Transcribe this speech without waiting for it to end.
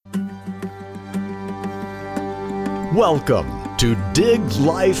Welcome to Dig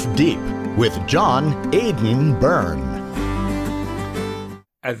Life Deep with John Aidan Byrne.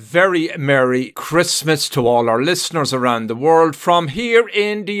 A very Merry Christmas to all our listeners around the world. From here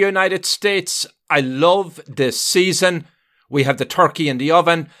in the United States, I love this season. We have the turkey in the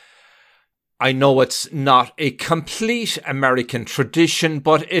oven. I know it's not a complete American tradition,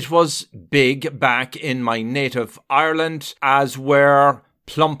 but it was big back in my native Ireland, as were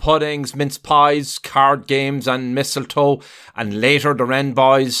plum puddings, mince pies, card games and mistletoe, and later the Wren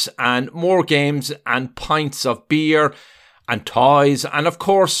Boys, and more games and pints of beer and toys, and of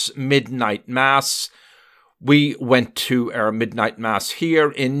course midnight mass. We went to our midnight mass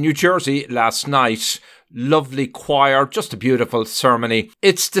here in New Jersey last night. Lovely choir, just a beautiful ceremony.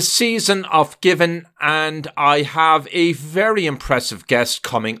 It's the season of giving, and I have a very impressive guest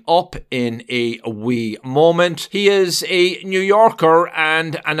coming up in a wee moment. He is a New Yorker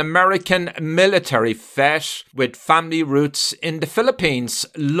and an American military vet with family roots in the Philippines.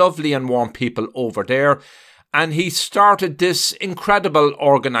 Lovely and warm people over there. And he started this incredible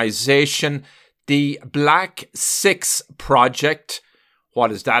organization, the Black Six Project.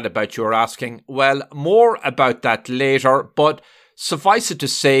 What is that about, you're asking? Well, more about that later, but suffice it to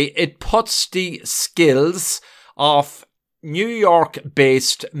say, it puts the skills of New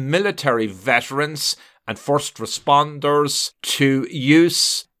York-based military veterans and first responders to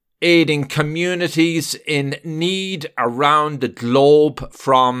use, aiding communities in need around the globe,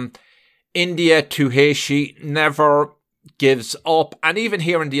 from India to Haiti. Never gives up, and even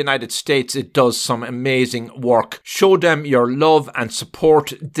here in the United States it does some amazing work. Show them your love and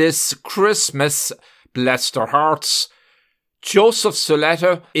support this Christmas. Bless their hearts. Joseph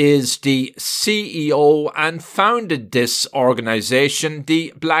Suleta is the CEO and founded this organization,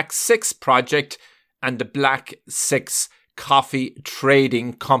 the Black Six Project, and the Black Six Coffee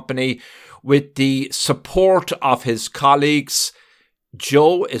Trading Company, with the support of his colleagues.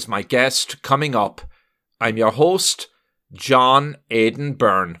 Joe is my guest coming up. I'm your host, John Aidan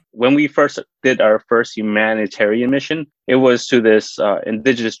Byrne. When we first did our first humanitarian mission, it was to this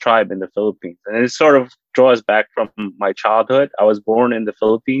indigenous tribe in the Philippines. And it sort of draws back from my childhood. I was born in the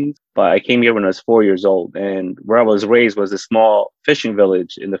Philippines, but I came here when I was 4 years old. And where I was raised was a small fishing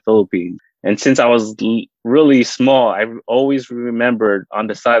village in the Philippines. And since I was really small, I always remembered on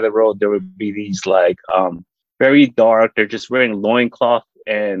the side of the road, there would be these very dark, they're just wearing loincloth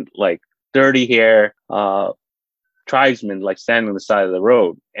and like dirty hair, tribesmen like standing on the side of the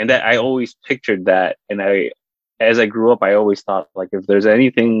road. And that I always pictured that. And as I grew up, I always thought, like, if there's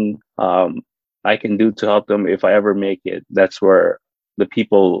anything I can do to help them, if I ever make it, that's where the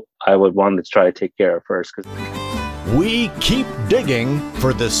people I would want to try to take care of first. We keep digging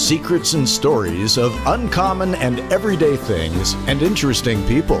for the secrets and stories of uncommon and everyday things and interesting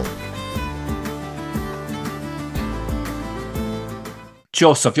people.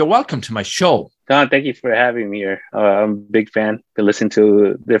 Joseph, you're welcome to my show. Don, thank you for having me here. I'm a big fan. To listen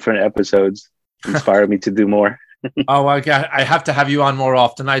to different episodes inspired me to do more. Oh, I have to have you on more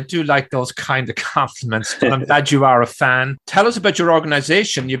often. I do like those kind of compliments, but I'm glad you are a fan. Tell us about your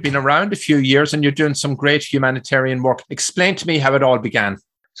organization. You've been around a few years and you're doing some great humanitarian work. Explain to me how it all began.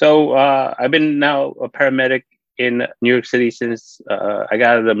 So I've been now a paramedic in New York City since I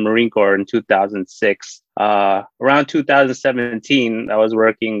got out of the Marine Corps in 2006. Around 2017, I was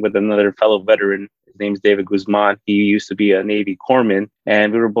working with another fellow veteran. His name is David Guzman. He used to be a Navy corpsman,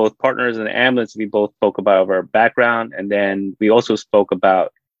 and we were both partners in the ambulance. We both spoke about our background, and then we also spoke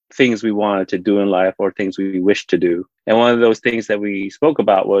about things we wanted to do in life or things we wished to do. And one of those things that we spoke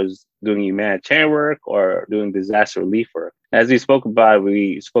about was doing humanitarian work or doing disaster relief work. As we spoke about,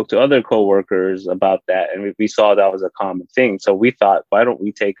 we spoke to other coworkers about that, and we saw that was a common thing. So we thought, why don't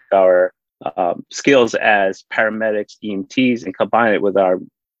we take our skills as paramedics, EMTs, and combine it with our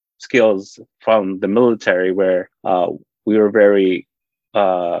skills from the military, where we were very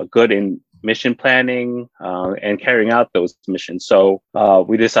good in mission planning and carrying out those missions. So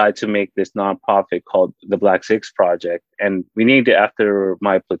we decided to make this nonprofit called the Black Six Project, and we named it after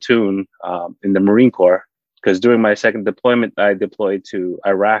my platoon in the Marine Corps, because during my second deployment, I deployed to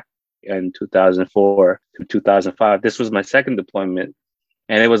Iraq in 2004 to 2005. This was my second deployment,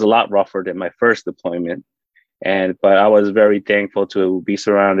 and it was a lot rougher than my first deployment. But I was very thankful to be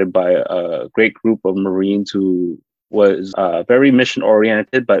surrounded by a great group of Marines who was very mission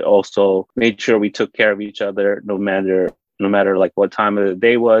oriented, but also made sure we took care of each other no matter like what time of the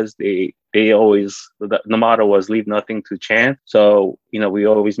day was. They always, the motto was leave nothing to chance. So, we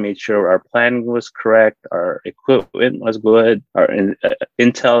always made sure our planning was correct, our equipment was good, our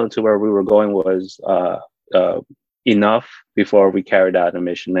intel into where we were going was enough before we carried out a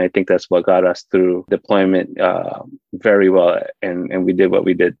mission. And I think that's what got us through deployment very well. And we did what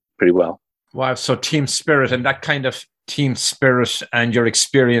we did pretty well. Wow. So team spirit, and that kind of team spirit and your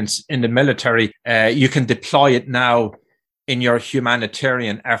experience in the military, you can deploy it now in your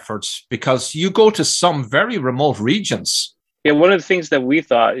humanitarian efforts, because you go to some very remote regions. Yeah, one of the things that we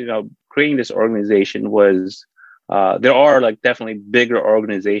thought, creating this organization was there are like definitely bigger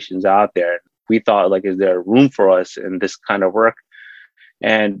organizations out there. We thought, like, is there room for us in this kind of work?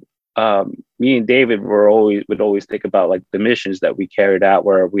 And me and David would always think about like the missions that we carried out,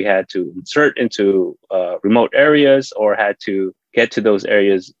 where we had to insert into remote areas or had to get to those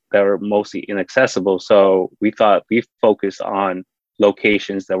areas that were mostly inaccessible. So we thought we focused on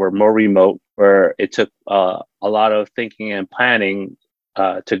locations that were more remote, where it took a lot of thinking and planning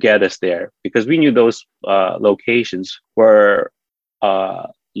to get us there, because we knew those locations were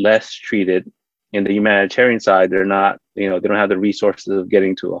less treated. In the humanitarian side, they're not, they don't have the resources of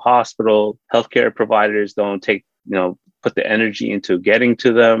getting to a hospital. Healthcare providers don't put the energy into getting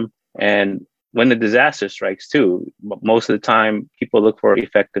to them. And when the disaster strikes too, most of the time people look for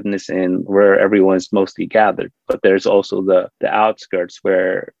effectiveness in where everyone's mostly gathered. But there's also the outskirts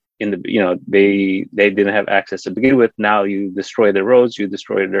where they didn't have access to begin with. Now you destroy their roads, you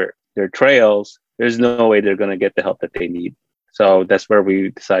destroy their trails. There's no way they're going to get the help that they need. So that's where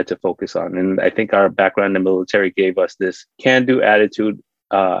we decided to focus on. And I think our background in the military gave us this can-do attitude,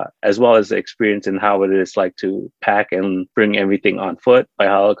 as well as the experience in how it is like to pack and bring everything on foot, by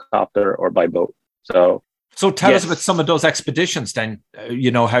helicopter, or by boat. So tell us about some of those expeditions then,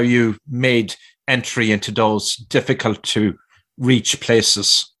 how you made entry into those difficult to reach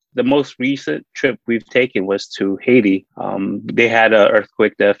places. The most recent trip we've taken was to Haiti. They had an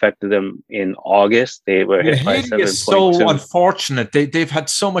earthquake that affected them in August. They were hit by 7.2. Haiti is so unfortunate. They've had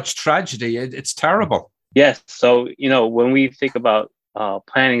so much tragedy. It's terrible. Yes. So, when we think about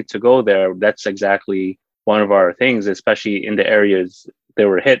planning to go there, that's exactly one of our things, especially in the areas they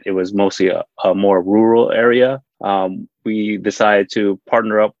were hit. It was mostly a more rural area. We decided to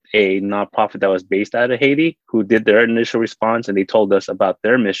partner up a nonprofit that was based out of Haiti, who did their initial response, and they told us about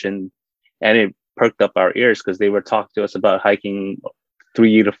their mission, and it perked up our ears because they were talking to us about hiking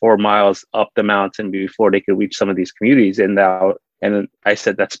 3 to 4 miles up the mountain before they could reach some of these communities. And I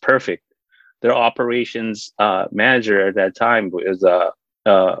said, that's perfect. Their operations manager at that time was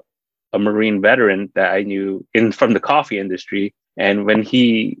a Marine veteran that I knew from the coffee industry. And when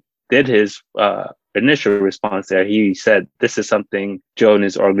he did his initial response there, he said, this is something Joe and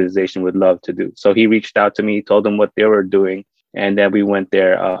his organization would love to do. So he reached out to me, told them what they were doing. And then we went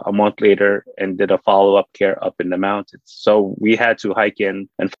there a month later and did a follow-up care up in the mountains. So we had to hike in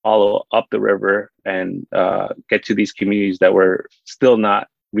and follow up the river and get to these communities that were still not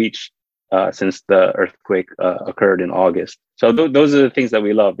reached since the earthquake occurred in August. So those are the things that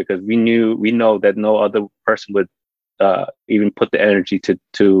we love, because we know that no other person would even put the energy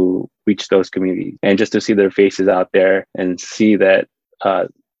to reach those communities, and just to see their faces out there and see that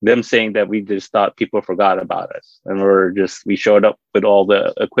them saying that we just thought people forgot about us, and we showed up with all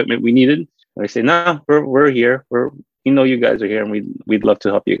the equipment we needed, and they say, no, we're here. We know you guys are here, and we'd love to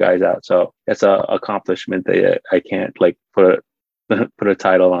help you guys out. So that's an accomplishment that I can't put a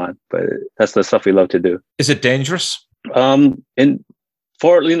title on, but that's the stuff we love to do. Is it dangerous? And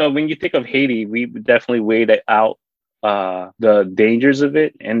when you think of Haiti, we definitely weighed out the dangers of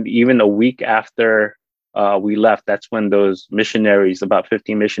it. And even a week after we left, that's when those missionaries, about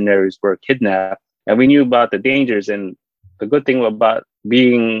 15 missionaries, were kidnapped. And we knew about the dangers. And the good thing about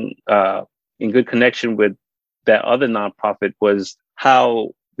being in good connection with that other nonprofit was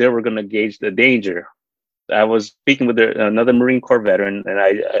how they were going to gauge the danger. I was speaking with another Marine Corps veteran, and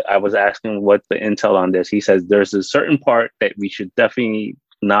I was asking what the intel on this. He says there's a certain part that we should definitely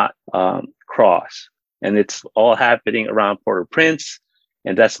not cross. And it's all happening around Port-au-Prince.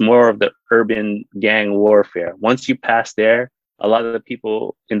 And that's more of the urban gang warfare. Once you pass there, a lot of the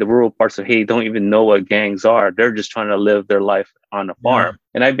people in the rural parts of Haiti don't even know what gangs are. They're just trying to live their life on a farm. Yeah.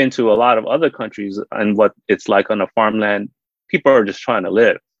 And I've been to a lot of other countries, and what it's like on a farmland, people are just trying to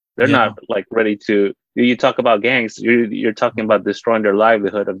live. They're not ready to. You talk about gangs, you're talking about destroying their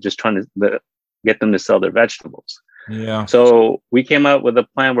livelihood of just trying to get them to sell their vegetables. Yeah. So we came up with a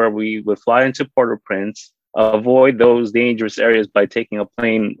plan where we would fly into Port-au-Prince, avoid those dangerous areas by taking a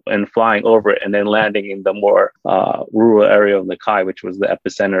plane and flying over it, and then landing in the more rural area of Nakai, which was the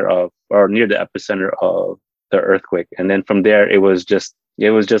epicenter near the epicenter of the earthquake. And then from there, it was just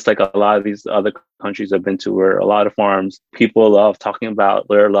like a lot of these other countries I've been to, where a lot of farms, people love talking about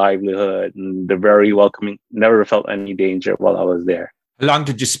their livelihood, and they're very welcoming. Never felt any danger while I was there. How long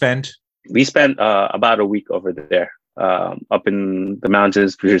did you spend? We spent about a week over there. up in the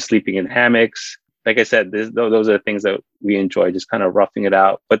mountains, we're sleeping in hammocks. Like I said, those are the things that we enjoy, just kind of roughing it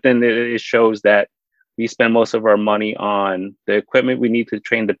out. But then it shows that we spend most of our money on the equipment we need to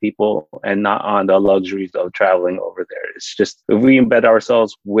train the people and not on the luxuries of traveling over there. It's just, if we embed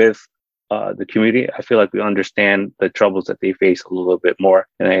ourselves with the community, I feel like we understand the troubles that they face a little bit more,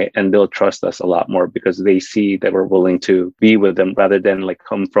 and they'll trust us a lot more because they see that we're willing to be with them rather than like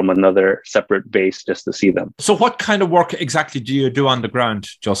come from another separate base just to see them. So what kind of work exactly do you do on the ground,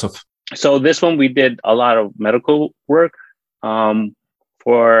 Joseph? So this one, we did a lot of medical work.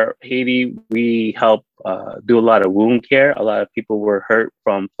 For Haiti, we help do a lot of wound care. A lot of people were hurt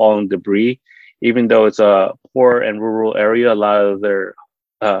from falling debris. Even though it's a poor and rural area, a lot of their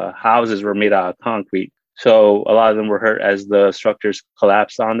houses were made out of concrete. So a lot of them were hurt as the structures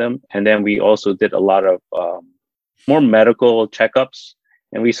collapsed on them. And then we also did a lot of more medical checkups.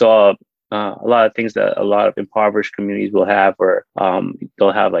 And we saw a lot of things that a lot of impoverished communities will have, where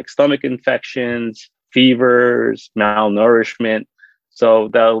they'll have like stomach infections, fevers, malnourishment. So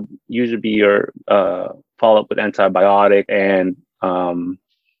that'll usually be your follow-up with antibiotic and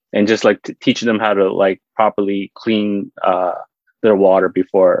just like teaching them how to like properly clean their water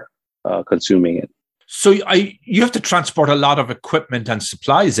before consuming it. So you have to transport a lot of equipment and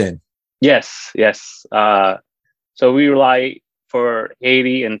supplies in. Yes. So we rely for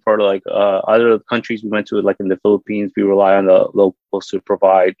Haiti and for like other countries we went to, like in the Philippines, we rely on the locals to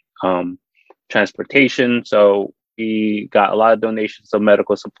provide transportation. So we got a lot of donations of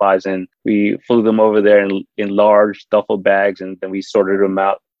medical supplies, and we flew them over there in large duffel bags, and then we sorted them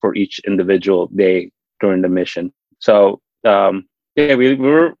out for each individual day during the mission. So we have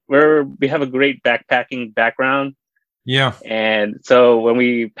a great backpacking background. Yeah. And so when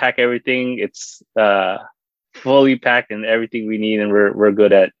we pack everything, it's fully packed and everything we need, and we're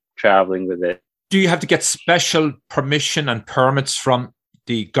good at traveling with it. Do you have to get special permission and permits from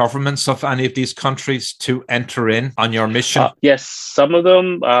the governments of any of these countries to enter in on your mission? Yes, some of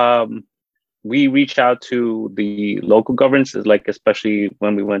them. We reach out to the local governments, like especially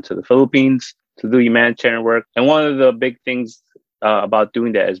when we went to the Philippines to do humanitarian work. And one of the big things about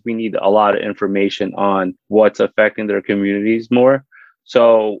doing that is we need a lot of information on what's affecting their communities more.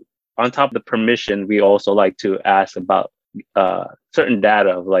 So on top of the permission, we also like to ask about certain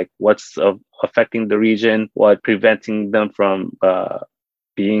data of like what's affecting the region, what preventing them from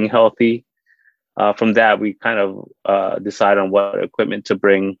being healthy. From that, we kind of decide on what equipment to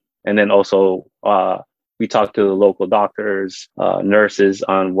bring. And then also we talk to the local doctors, nurses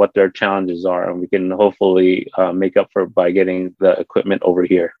on what their challenges are, and we can hopefully make up for it by getting the equipment over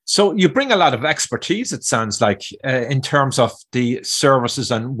here. So you bring a lot of expertise, it sounds like, in terms of the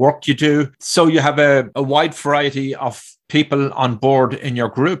services and work you do. So you have a wide variety of people on board in your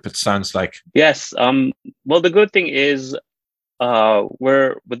group, it sounds like. Yes. Well, the good thing is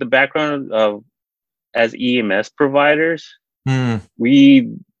we're with the background of as EMS providers,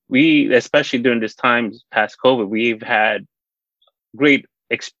 we, especially during this time past COVID, we've had great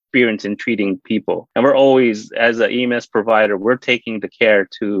experience in treating people. And we're always, as an EMS provider, we're taking the care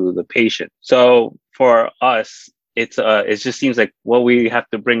to the patient. So for us, it just seems like what we have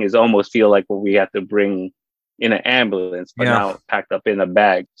to bring is almost feel like what we have to bring in an ambulance, but now packed up in a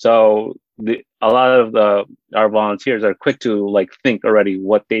bag. So a lot of our volunteers are quick to like think already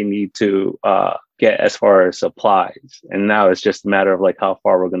what they need to get as far as supplies. And now it's just a matter of like how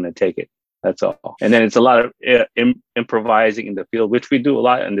far we're going to take it. That's all. And then it's a lot of improvising in the field, which we do a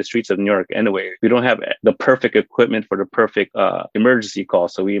lot in the streets of New York anyway. We don't have the perfect equipment for the perfect emergency call.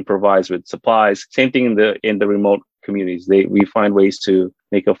 So we improvise with supplies. Same thing in the remote communities. We find ways to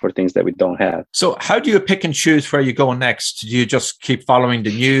make up for things that we don't have. So how do you pick and choose where you go next? Do you just keep following the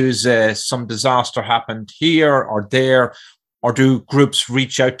news? Some disaster happened here or there? Or do groups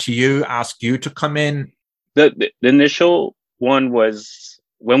reach out to you, ask you to come in? The initial one was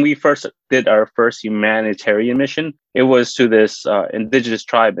when we first did our first humanitarian mission. It was to this indigenous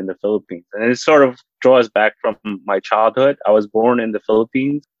tribe in the Philippines. And it sort of draws back from my childhood. I was born in the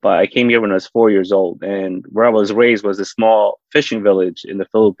Philippines, but I came here when I was 4 years old. And where I was raised was a small fishing village in the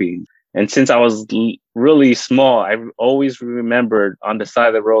Philippines. And since I was really small, I always remembered on the side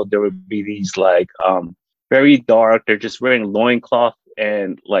of the road, there would be these like very dark, they're just wearing loincloth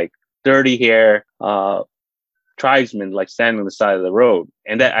and like dirty hair tribesmen like standing on the side of the road.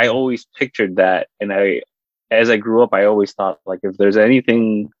 And that I always pictured that. And as I grew up, I always thought like if there's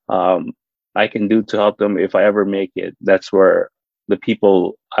anything I can do to help them if I ever make it, that's where the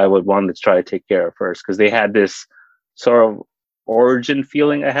people I would want to try to take care of first, because they had this sort of origin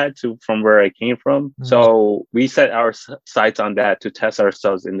feeling I had from where I came from. So we set our sights on that to test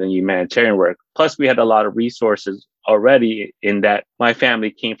ourselves in the humanitarian work. Plus, we had a lot of resources already in that my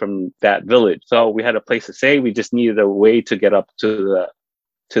family came from that village. So we had a place to stay. We just needed a way to get up to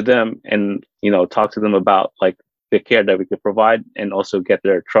them and, talk to them about like the care that we could provide and also get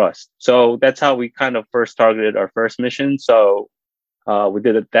their trust. So that's how we kind of first targeted our first mission. So we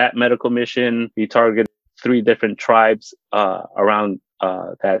did that medical mission. We targeted 3 different tribes around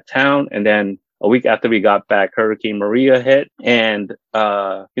that town. And then a week after we got back, Hurricane Maria hit. And,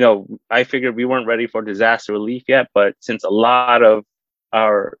 I figured we weren't ready for disaster relief yet. But since a lot of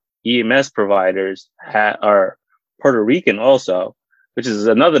our EMS providers are Puerto Rican also, which is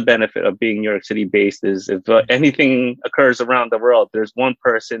another benefit of being New York City based, is if anything occurs around the world, there's one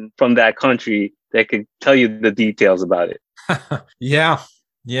person from that country that could tell you the details about it. Yeah,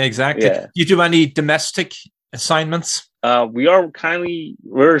 exactly. Yeah. Do you do any domestic assignments?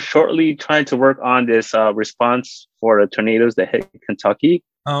 We're shortly trying to work on this response for the tornadoes that hit Kentucky.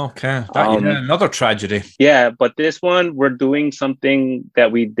 Okay. Another tragedy. Yeah, but this one, we're doing something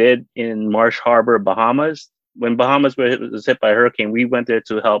that we did in Marsh Harbor, Bahamas. When Bahamas was hit by a hurricane, we went there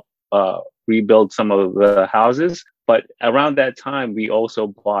to help rebuild some of the houses. But around that time, we also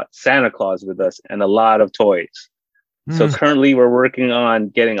brought Santa Claus with us and a lot of toys. So currently we're working on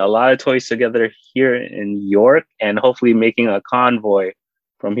getting a lot of toys together here in New York and hopefully making a convoy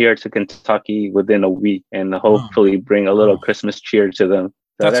from here to Kentucky within a week and hopefully bring a little Christmas cheer to them.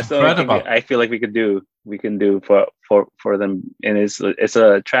 So that's incredible. The only thing I feel like we can do for them. And it's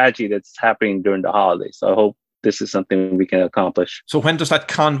a tragedy that's happening during the holidays. So I hope this is something we can accomplish. So when does that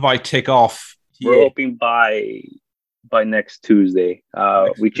convoy take off? We're hoping by next Tuesday.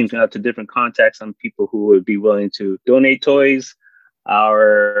 Reaching out to different contacts on people who would be willing to donate toys.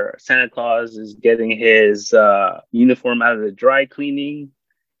 Our Santa Claus is getting his uniform out of the dry cleaning.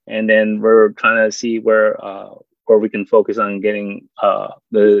 And then we're trying to see where we can focus on getting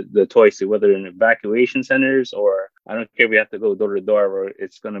the toys to, whether in evacuation centers or I don't care if we have to go door to door where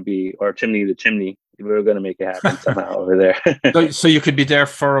it's going to be, or chimney to chimney. We're going to make it happen somehow over there. So you could be there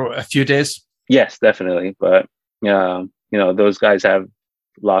for a few days? Yes, definitely. But, those guys have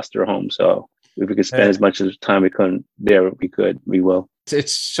lost their home. So if we could spend as much of time we could there, we will.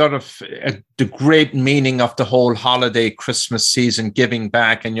 It's sort of the great meaning of the whole holiday Christmas season, giving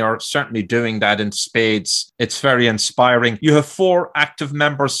back, and you're certainly doing that in spades. It's very inspiring. You have 4 active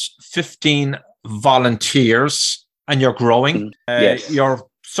members, 15 volunteers, and you're growing. Yes. You're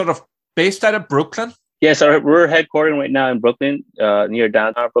sort of based out of Brooklyn? Yes, we're headquartered right now in Brooklyn, near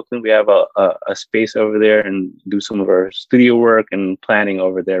downtown Brooklyn. We have a space over there and do some of our studio work and planning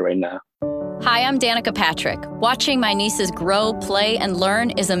over there right now. Hi, I'm Danica Patrick. Watching my nieces grow, play, and learn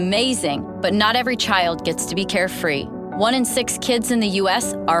is amazing, but not every child gets to be carefree. 1 in 6 kids in the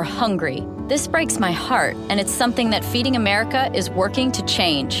U.S. are hungry. This breaks my heart, and it's something that Feeding America is working to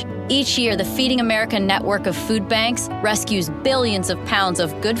change. Each year, the Feeding America network of food banks rescues billions of pounds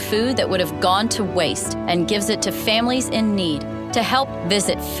of good food that would have gone to waste and gives it to families in need. To help,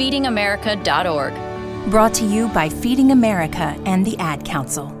 visit feedingamerica.org. Brought to you by Feeding America and the Ad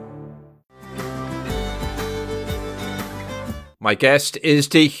Council. My guest is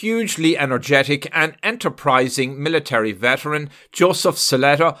the hugely energetic and enterprising military veteran Joseph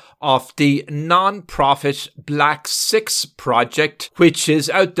Saletta of the non-profit Black Six Project, which is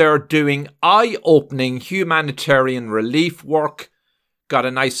out there doing eye-opening humanitarian relief work. Got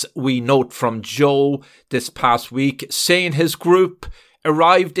a nice wee note from Joe this past week saying his group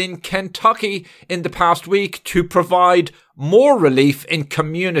arrived in Kentucky in the past week to provide more relief in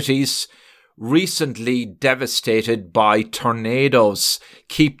communities recently devastated by tornadoes.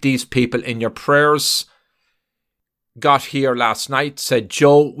 Keep these people in your prayers. Got here last night, said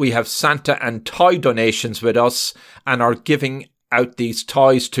Joe, we have Santa and toy donations with us and are giving out these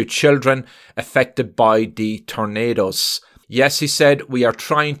toys to children affected by the tornadoes. Yes, he said, we are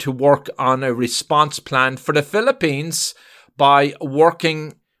trying to work on a response plan for the Philippines by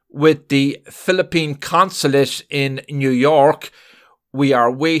working with the Philippine consulate in New York. We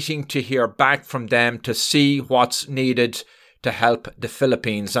are waiting to hear back from them to see what's needed to help the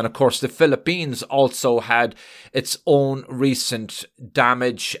Philippines. And of course, the Philippines also had its own recent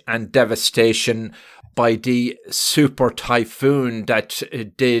damage and devastation by the super typhoon that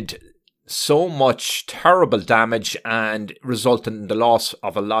did so much terrible damage and resulted in the loss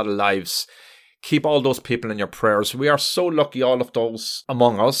of a lot of lives. Keep all those people in your prayers. We are so lucky, all of those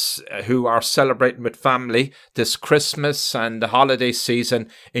among us who are celebrating with family this Christmas and the holiday season.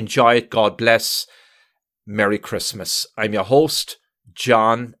 Enjoy it. God bless. Merry Christmas. I'm your host,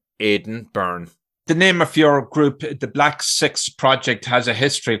 John Aidan Byrne. The name of your group, the Black Six Project, has a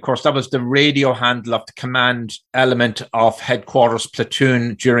history. Of course, that was the radio handle of the command element of Headquarters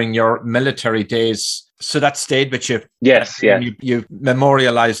Platoon during your military days. So that stayed with you. Yes, yeah. You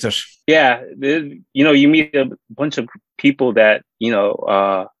memorialized it. Yeah, you meet a bunch of people that,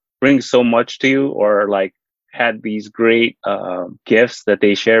 bring so much to you, or like had these great gifts that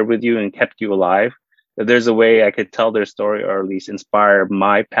they shared with you and kept you alive. If there's a way I could tell their story, or at least inspire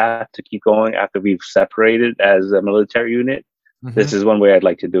my path to keep going after we've separated as a military unit, this is one way I'd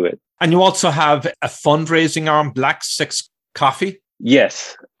like to do it. And you also have a fundraising arm, Black Six Coffee?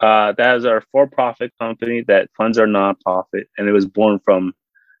 Yes, that is our for-profit company that funds our nonprofit, and it was born from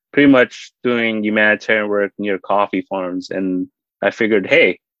pretty much doing humanitarian work near coffee farms. And I figured,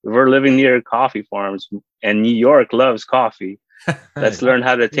 hey, if we're living near coffee farms and New York loves coffee, let's learn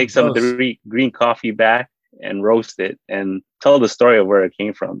how to take some of the green coffee back and roast it and tell the story of where it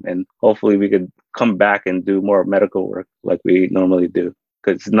came from. And hopefully we could come back and do more medical work like we normally do.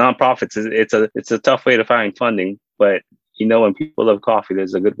 Because nonprofits, it's a tough way to find funding, but when people love coffee,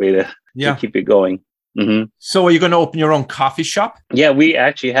 there's a good way to keep it going. Mm-hmm. So are you going to open your own coffee shop? Yeah, we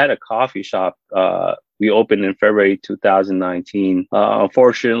actually had a coffee shop. We opened in February 2019.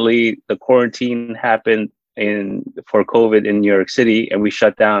 Unfortunately, the quarantine happened for COVID in New York City, and we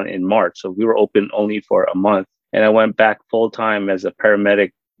shut down in March. So we were open only for a month. And I went back full time as a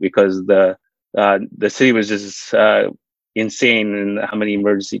paramedic because the city was just insane in how many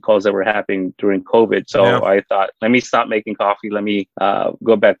emergency calls that were happening during COVID. So I thought, let me stop making coffee. Let me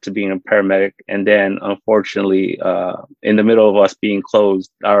go back to being a paramedic. And then unfortunately, in the middle of us being closed,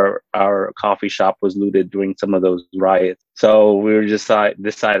 our coffee shop was looted during some of those riots. So we were just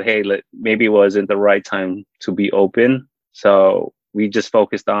decided, hey, maybe it wasn't the right time to be open. So we just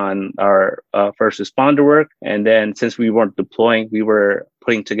focused on our first responder work. And then since we weren't deploying, we were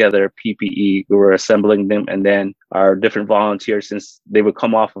putting together PPE. We were assembling them. And then our different volunteers, since they would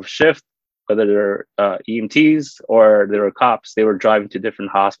come off of shift, whether they're EMTs or they were cops, they were driving to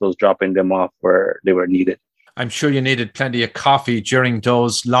different hospitals, dropping them off where they were needed. I'm sure you needed plenty of coffee during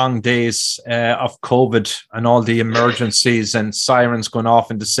those long days of COVID and all the emergencies and sirens going off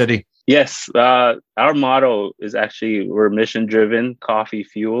in the city. Yes, our motto is actually we're mission driven, coffee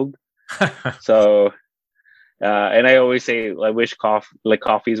fueled. So, and I always say I wish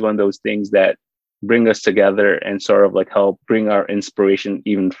coffee is one of those things that bring us together and sort of like help bring our inspiration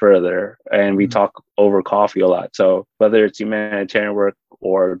even further. And we talk over coffee a lot. So whether it's humanitarian work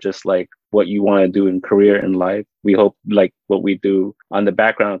or just like what you want to do in career and life, we hope like what we do on the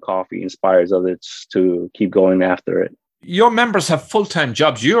background of coffee inspires others to keep going after it. Your members have full-time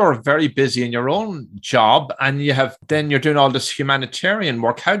jobs. You're very busy in your own job, and you're doing all this humanitarian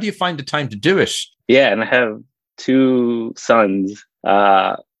work. How do you find the time to do it? Yeah, and I have 2 sons.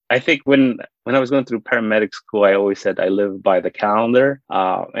 I think when I was going through paramedic school, I always said I live by the calendar,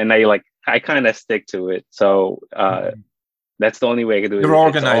 and I kind of stick to it. So that's the only way I can do it. You're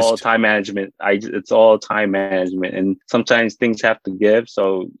organized. It's all time management. It's all time management. And sometimes things have to give.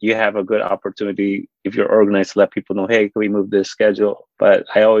 So you have a good opportunity if you're organized to let people know, hey, can we move this schedule? But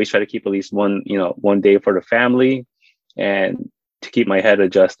I always try to keep at least one day for the family and to keep my head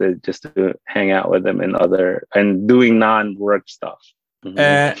adjusted just to hang out with them and doing non-work stuff.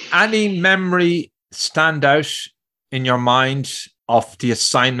 Mm-hmm. Any memory stand out in your mind of the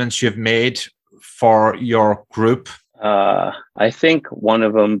assignments you've made for your group? I think one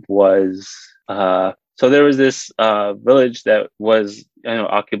of them was, so there was this village that was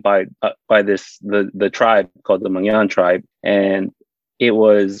occupied by the tribe called the Mangyan tribe. And it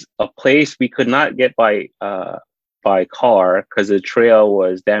was a place we could not get by car because the trail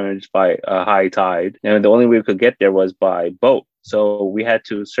was damaged by a high tide. And the only way we could get there was by boat. So we had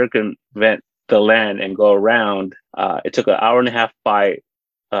to circumvent the land and go around. It took an hour and a half by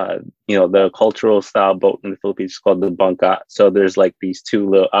the cultural style boat in the Philippines called the bangka. So there's like these 2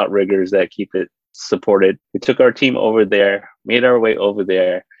 little outriggers that keep it supported. We took our team over there, made our way over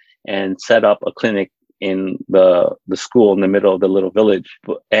there, and set up a clinic in the school in the middle of the little village.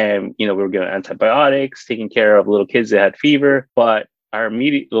 And, we were giving antibiotics, taking care of little kids that had fever. But our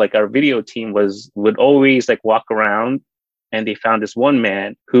video team would always like walk around, and they found this one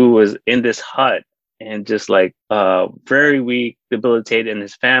man who was in this hut and just like very weak, debilitated, and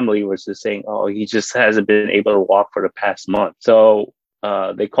his family was just saying, oh, he just hasn't been able to walk for the past month. So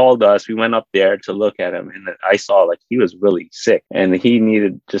they called us. We went up there to look at him, and I saw like he was really sick and he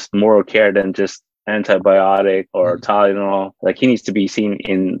needed just more care than just antibiotic or Tylenol. Like he needs to be seen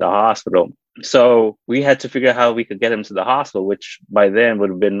in the hospital. So we had to figure out how we could get him to the hospital, which by then would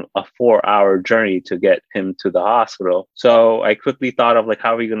have been a 4-hour journey to get him to the hospital. So I quickly thought of like,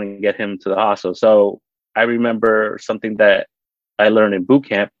 how are we going to get him to the hospital? So I remember something that I learned in boot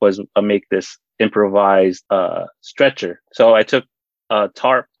camp was make this improvised stretcher. So I took a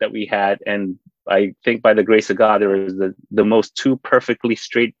tarp that we had, and I think by the grace of God, there was the most two perfectly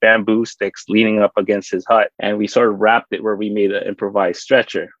straight bamboo sticks leaning up against his hut. And we sort of wrapped it where we made an improvised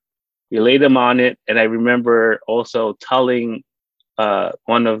stretcher. We laid him on it. And I remember also telling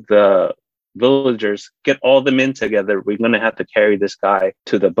one of the villagers, get all the men together. We're going to have to carry this guy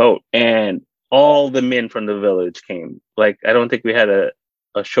to the boat. And all the men from the village came. Like, I don't think we had a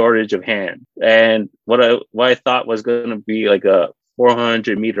shortage of hand. And what I thought was going to be like a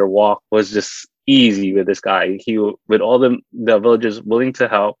 400-meter walk was just easy with this guy. He, with all the villagers willing to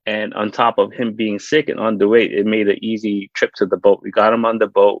help, and on top of him being sick and underweight, it made an easy trip to the boat. We got him on the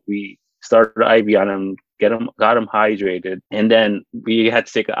boat. We started IV on him, got him hydrated, and then we had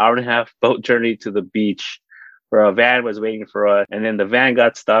to take an 1.5-hour boat journey to the beach, where a van was waiting for us. And then the van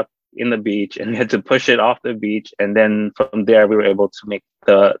got stuck in the beach, and we had to push it off the beach. And then from there, we were able to make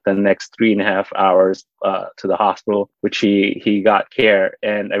the next 3.5 hours to the hospital, which he got care.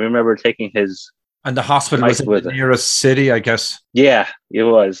 And I remember taking his. And the hospital was in the nearest city, I guess. Yeah, it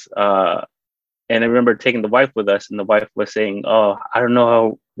was. And I remember taking the wife with us, and the wife was saying, "Oh, I don't know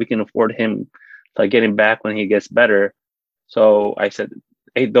how we can afford him to get him back when he gets better." So I said,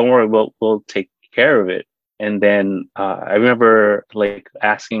 "Hey, don't worry, we'll take care of it." And then I remember like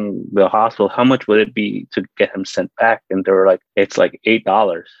asking the hospital, how much would it be to get him sent back? And they were like, it's like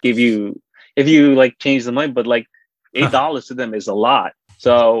 $8. If you like change the money, but like $8 to them is a lot.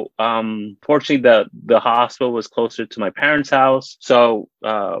 So fortunately, the hospital was closer to my parents' house. So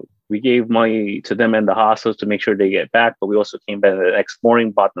we gave money to them and the hospitals to make sure they get back. But we also came back the next morning,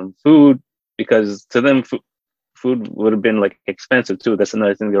 bought them food, because to them, food would have been like expensive too. That's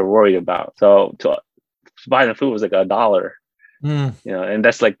another thing they were worried about. So to buy them food was like $1, and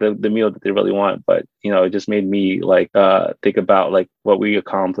that's like the meal that they really want. But it just made me like think about like what we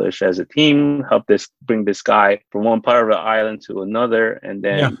accomplished as a team, bring this guy from one part of the island to another, and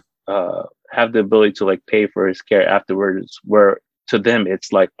then have the ability to like pay for his care afterwards, where to them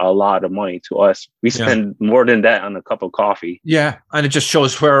it's like a lot of money. To us, we spend more than that on a cup of coffee. Yeah, and it just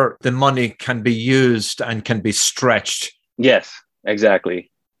shows where the money can be used and can be stretched. Yes, exactly.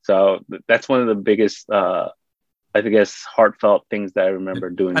 So that's one of the biggest, I guess, heartfelt things that I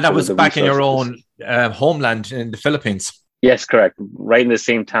remember doing. And that was back in your own homeland in the Philippines. Yes, correct. Right in the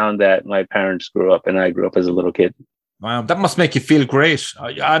same town that my parents grew up and I grew up as a little kid. Wow, that must make you feel great,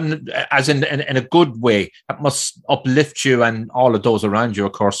 and as in a good way. That must uplift you and all of those around you,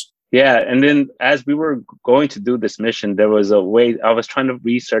 of course. Yeah, and then as we were going to do this mission, there was a way I was trying to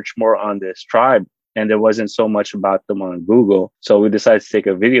research more on this tribe. And there wasn't so much about them on Google. So we decided to take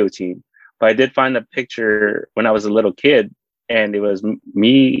a video team. But I did find a picture when I was a little kid, and it was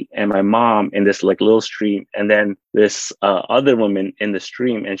me and my mom in this like little stream. And then this other woman in the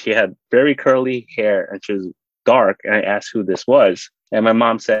stream, and she had very curly hair and she was dark. And I asked who this was. And my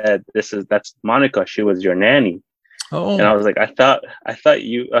mom said, that's Monica. She was your nanny. Oh. And I was like, I thought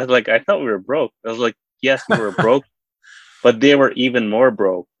we were broke. I was like, yes, we were broke, but they were even more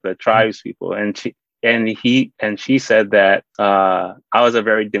broke, the tribes people. And she said that I was a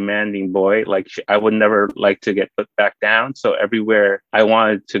very demanding boy. Like I would never like to get put back down. So everywhere I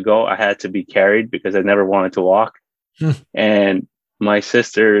wanted to go, I had to be carried because I never wanted to walk. And my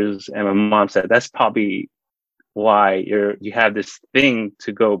sisters and my mom said, that's probably why you have this thing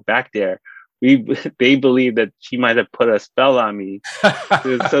to go back there. They believe that she might have put a spell on me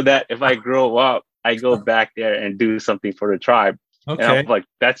so that if I grow up, I go back there and do something for the tribe. Okay. And I'm like,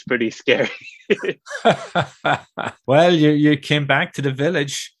 that's pretty scary. Well, you came back to the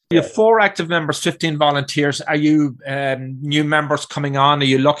village. You have 4 active members, 15 volunteers. Are you new members coming on? Are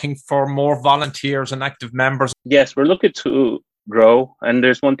you looking for more volunteers and active members? Yes, we're looking to grow. And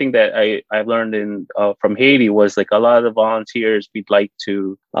there's one thing that I've learned from Haiti was like a lot of the volunteers, we'd like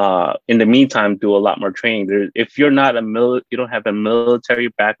to, in the meantime, do a lot more training. If you're not you don't have a military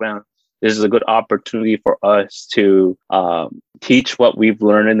background, this is a good opportunity for us to teach what we've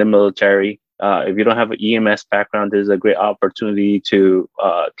learned in the military. If you don't have an EMS background, there's a great opportunity to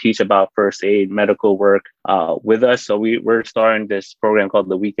teach about first aid, medical work with us. So we're starting this program called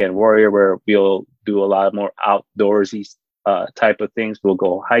the Weekend Warrior, where we'll do a lot more outdoorsy type of things. We'll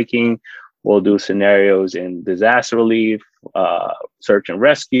go hiking. We'll do scenarios in disaster relief, search and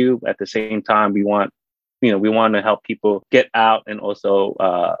rescue. At the same time, we want to help people get out and also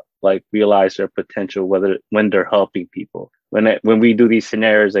like realize their potential, when they're helping people. When we do these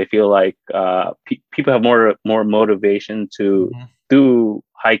scenarios, I feel like people have more motivation to do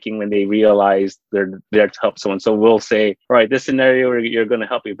hiking when they realize they're there to help someone. So we'll say, all right, this scenario where you're going to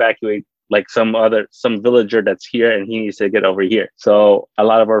help evacuate like some villager that's here and he needs to get over here. So a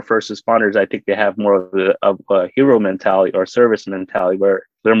lot of our first responders, I think they have more of a hero mentality or service mentality, where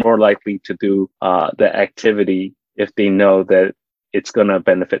they're more likely to do the activity if they know that it's going to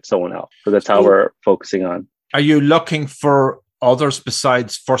benefit someone else. So that's how we're focusing on. Are you looking for others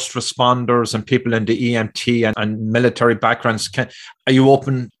besides first responders and people in the EMT and military backgrounds? Are you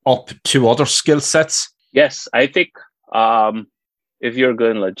open up to other skill sets? Yes, I think if you're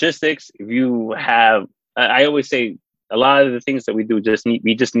good in logistics, if you have, I always say a lot of the things that we do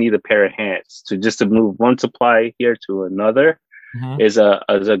we just need a pair of hands to move one supply here to another. Is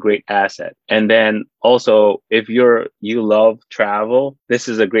a great asset. And then also, if you love travel, this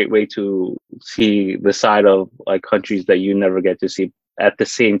is a great way to see the side of like countries that you never get to see, at the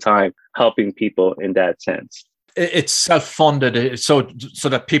same time helping people in that sense. It's self-funded, so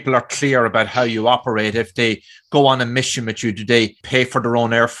that people are clear about how you operate. If they go on a mission with you, do they pay for their own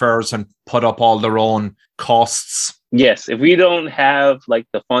airfares and put up all their own costs? Yes, if we don't have like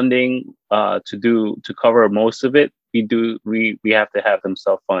the funding to cover most of it, we have to have them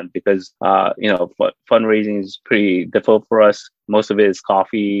self-fund, because fundraising is pretty difficult for us. Most of it is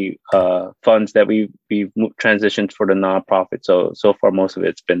coffee funds that we've transitioned for the nonprofit. So far, most of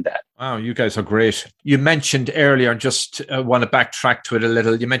it's been that. Wow, you guys are great. You mentioned earlier, and just want to backtrack to it a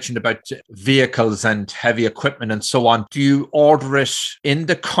little, you mentioned about vehicles and heavy equipment and so on. Do you order it in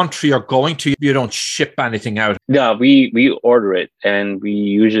the country you're going to? You don't ship anything out? No, we order it, and we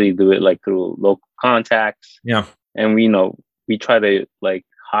usually do it like through local contacts. Yeah. And we try to like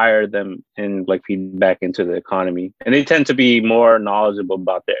hire them and like feed back into the economy. And they tend to be more knowledgeable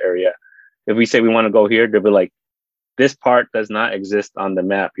about the area. If we say we want to go here, they'll be like, this part does not exist on the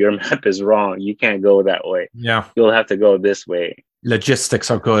map. Your map is wrong. You can't go that way. Yeah. You'll have to go this way. Logistics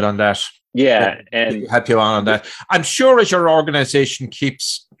are good on that. Yeah. And help you on that. I'm sure as your organization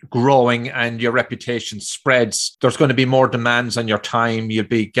keeps growing and your reputation spreads, there's going to be more demands on your time. You'll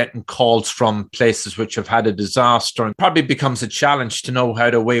be getting calls from places which have had a disaster, and probably becomes a challenge to know how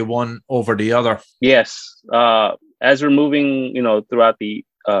to weigh one over the other. Yes. As we're moving, throughout the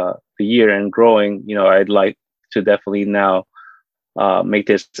year and growing, I'd like to definitely now make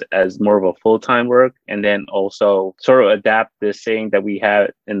this as more of a full-time work, and then also sort of adapt this saying that we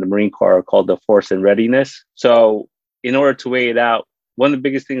have in the Marine Corps called the force and readiness. So in order to weigh it out, one of the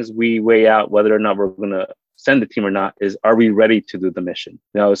biggest things we weigh out whether or not we're going to send the team or not is, are we ready to do the mission?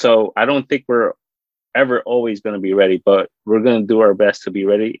 So I don't think we're ever always going to be ready, but we're going to do our best to be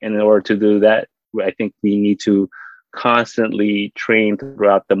ready. And in order to do that, I think we need to constantly train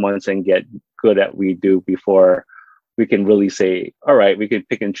throughout the months and get good at what we do before we can really say, all right, we can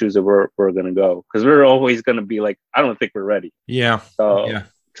pick and choose where we're going to go. Because we're always going to be like, I don't think we're ready. Yeah. So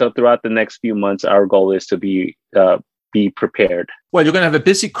throughout the next few months, our goal is to be prepared. Well, you're going to have a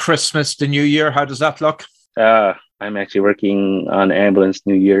busy Christmas, the New Year. How does that look? I'm actually working on Ambulance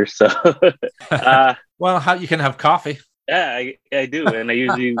New Year. So, well, how you can have coffee. Yeah, I do. And I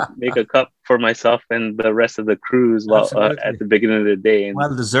usually make a cup for myself and the rest of the crews at the beginning of the day. And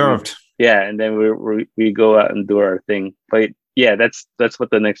well deserved. Yeah. And then we go out and do our thing. But yeah, that's what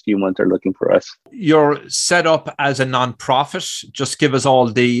the next few months are looking for us. You're set up as a nonprofit. Just give us all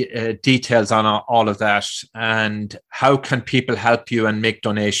the details on all of that, and how can people help you and make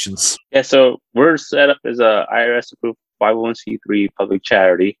donations? Yeah, so we're set up as a IRS-approved 501c3 public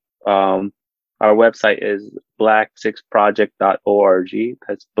charity. Our website is black6project.org.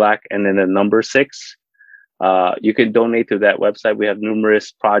 That's black and then the number 6. You can donate to that website. We have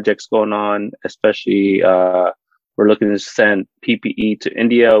numerous projects going on, especially we're looking to send PPE to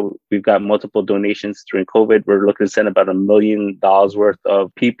India. We've got multiple donations during COVID. We're looking to send about $1 million worth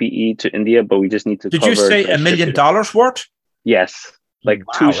of PPE to India, but we just need to Did you say $1 million worth? Yes. Like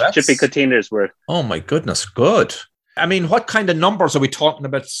wow, 2 shipping containers worth. Oh my goodness. Good. I mean, what kind of numbers are we talking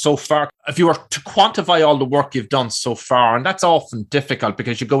about so far? If you were to quantify all the work you've done so far, and that's often difficult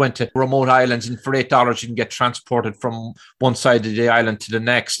because you go into remote islands and for $8, you can get transported from one side of the island to the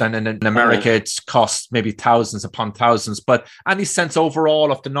next. And in America, it's cost maybe thousands upon thousands. But any sense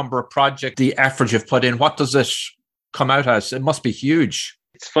overall of the number of projects, the effort you've put in, what does it come out as? It must be huge.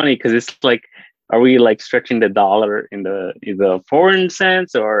 It's funny because it's like, are we like stretching the dollar in the foreign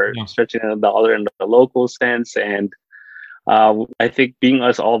sense or stretching the dollar in the local sense? And I think being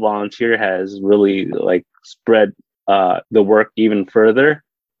us all volunteer has really like spread the work even further.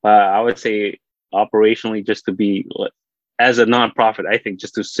 I would say operationally, just to be as a nonprofit, I think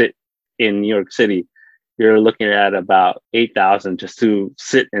just to sit in New York City, you're looking at about 8,000 just to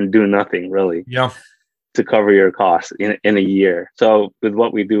sit and do nothing, really. Yeah. To cover your costs in a year. So with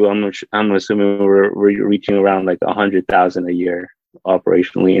what we do, I'm assuming we're reaching around like 100,000 a year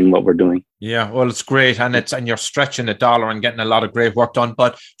operationally in what we're doing. Yeah, well, it's great, and you're stretching the dollar and getting a lot of great work done.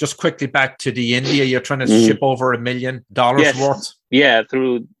 But just quickly back to the India, you're trying to ship over $1 million worth. Yeah,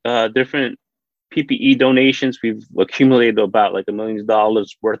 through different PPE donations, we've accumulated about like $1 million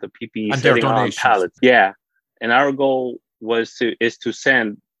worth of PPE and sitting on pallets. Yeah, and our goal is to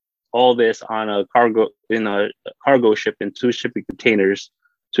send all this on a cargo ship in 2 shipping containers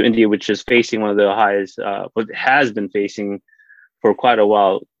to India, which is facing one of the highest, but has been facing for quite a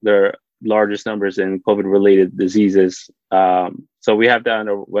while, their largest numbers in COVID-related diseases. So we have that on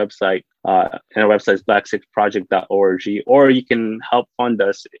our website, and our website is black6project.org, or you can help fund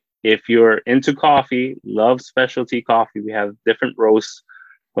us. If you're into coffee, love specialty coffee, we have different roasts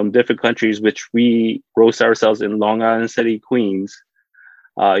from different countries, which we roast ourselves in Long Island City, Queens.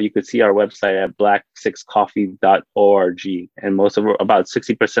 You could see our website at black6coffee.org, and about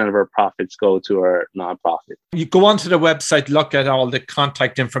 60% of our profits go to our nonprofit. You go onto the website, look at all the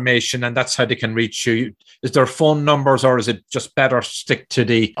contact information, and that's how they can reach you. Is there phone numbers, or is it just better stick to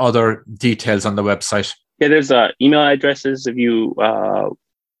the other details on the website? Yeah, there's email addresses if you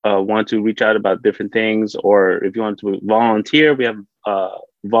want to reach out about different things, or if you want to volunteer, we have a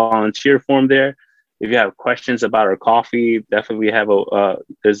volunteer form there. If you have questions about our coffee, definitely we have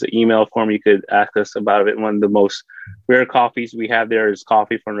there's an email form you could ask us about it. One of the most rare coffees we have there is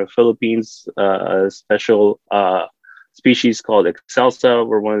coffee from the Philippines, a special species called Excelsa.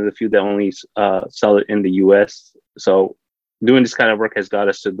 We're one of the few that only sell it in the US. So doing this kind of work has got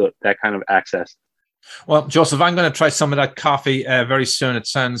us to that kind of access. Well, Joseph, I'm going to try some of that coffee very soon. It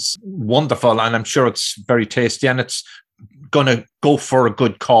sounds wonderful, and I'm sure it's very tasty, and it's going to go for a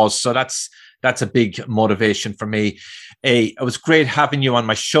good cause. So that's a big motivation for me. It was great having you on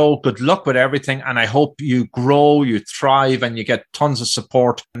my show. Good luck with everything. And I hope you grow, you thrive, and you get tons of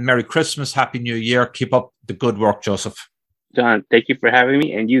support. Merry Christmas. Happy New Year. Keep up the good work, Joseph. John, thank you for having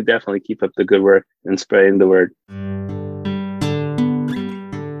me. And you definitely keep up the good work and spreading the word.